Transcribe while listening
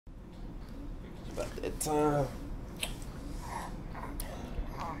About that time.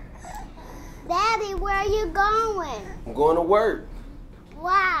 Daddy, where are you going? I'm going to work.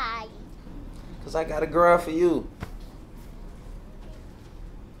 Why? Because I got a girl for you.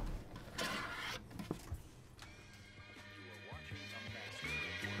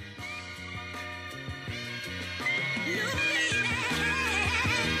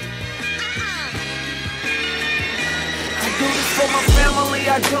 For my family,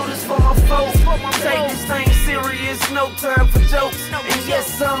 I do this for my folks. Take this thing serious, no time for jokes. And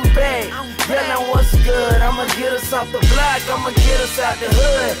yes, I'm back. Yeah, now what's good? I'ma get us off the block, I'ma get us out the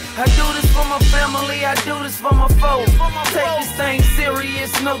hood. I do this for my family, I do this for my folks. Take this thing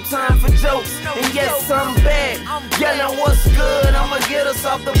serious, no time for jokes. And yes, I'm back. Yeah, now what's good? I'ma get us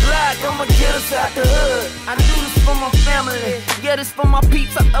off the block, I'ma get us out the hood. I do this for my family, yeah, this for my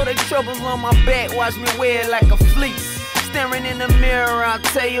peeps. I throw their troubles on my back, watch me wear it like a fleece. Staring in the mirror, I'll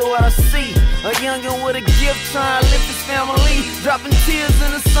tell you what I see. A youngin' with a gift trying to lift his family. Dropping tears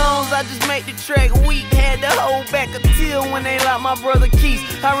in the songs, I just make the track weak. Had to hold back a tear when they locked my brother Keith.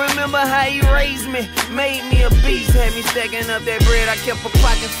 I remember how he raised me, made me a beast. Had me stacking up that bread, I kept a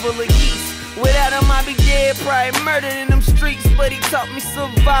pocket full of yeast. Without him I'd be dead, probably murdered in them streets. But he taught me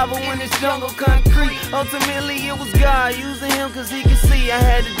survival in this jungle concrete. Ultimately it was God, using him cause he could see. I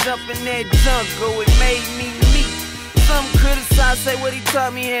had to jump in that jungle, it made me meet. Some criticize, say what he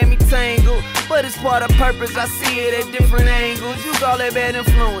taught me had me tangled. But it's part of purpose, I see it at different angles. You call that bad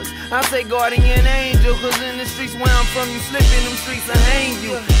influence, I say guardian angel. Cause in the streets where I'm from, you slip in them streets and hang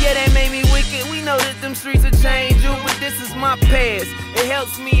you. Yeah, they made me wicked, we know that them streets will change you. But this is my past, it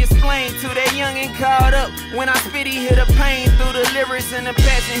helps me explain to that youngin' caught up. When I spit, he hit a pain through the lyrics and the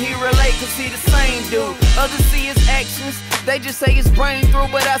passion. He relate cause he the same dude. Others see his actions, they just say his brain through.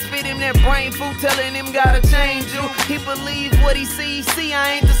 But I spit him that brain food, telling him gotta change you. He believe what he see,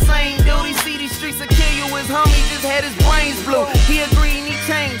 I ain't the same dude. He see these streets will kill you, his homie just had his brains blue. He agreed and he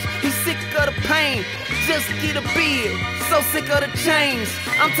changed, he's sick of the pain. Just get a beard, so sick of the chains.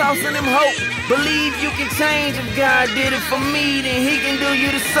 I'm tossing him hope, believe you can change. If God did it for me, then he can do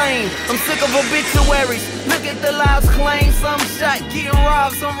you the same. I'm sick of obituaries, look at the lives claimed. Some shot, getting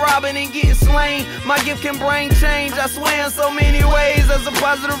robbed, some robbing and getting slain. My gift can bring change, I swear in so many ways. As a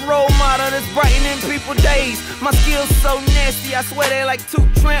positive role model that's brightening people's days. My skills so nasty, I swear they like 2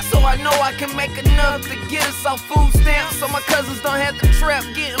 tramps. So I know I can make enough to get us off food stamps. So my cousins don't have to trap,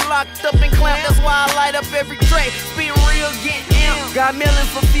 getting locked up and clamped. That's why I light up every track, spitting real, getting amped. Got million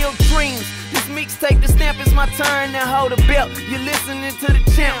fulfilled dreams. This mixtape, the stamp is my turn to hold a belt. You're listening to the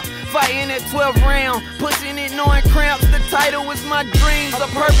champ, fighting at 12 round, pushing it knowing cramps. The title is my dreams, a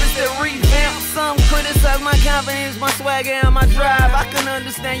purpose that revamps. Some criticize my confidence, my swagger and my drive. I can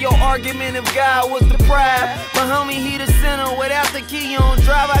understand your argument if God was deprived, but homie, he the center. Without the key on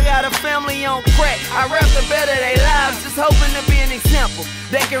drive, I got a family on crack. I rap to better their lives, just hoping to be an example.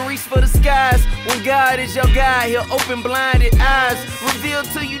 They can reach for the skies. When God is your guide, he'll open blinded eyes, reveal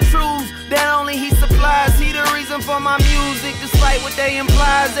to you truths that only he supplies. He the reason for my music, despite what they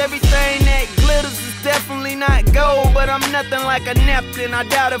implies. Everything that glitters is definitely not gold, but I'm nothing like a napkin, I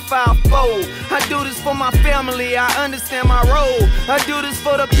doubt if I'll fold. I do this for my family, I understand my role. I do this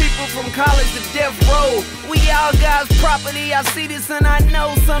for the people from college to death row. We all God's property, I see this and I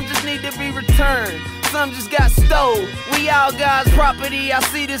know some just need to be returned, some just got stole. We all God's property, I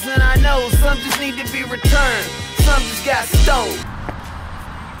see this and I know some just need to be returned, some just got stole.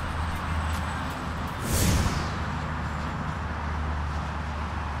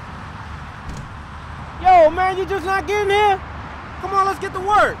 Yo, man, you just not getting here? Come on, let's get to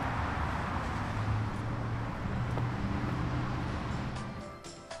work.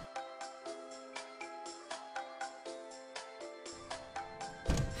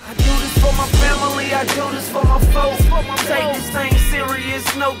 I do this for my family, I do this for my folks. Take this thing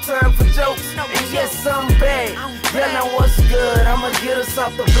serious, no time for jokes. And yes, I'm back. Yeah, now what's good? I'ma get us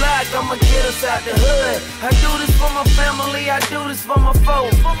off the block, I'ma get us out the hood. I do this for my family, I do this for my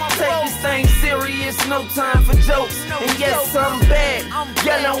folks. Take this thing serious, no time for jokes. And yes, I'm back.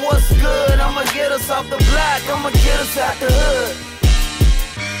 Yeah, now what's good? I'ma get us off the block, I'ma get us out the hood.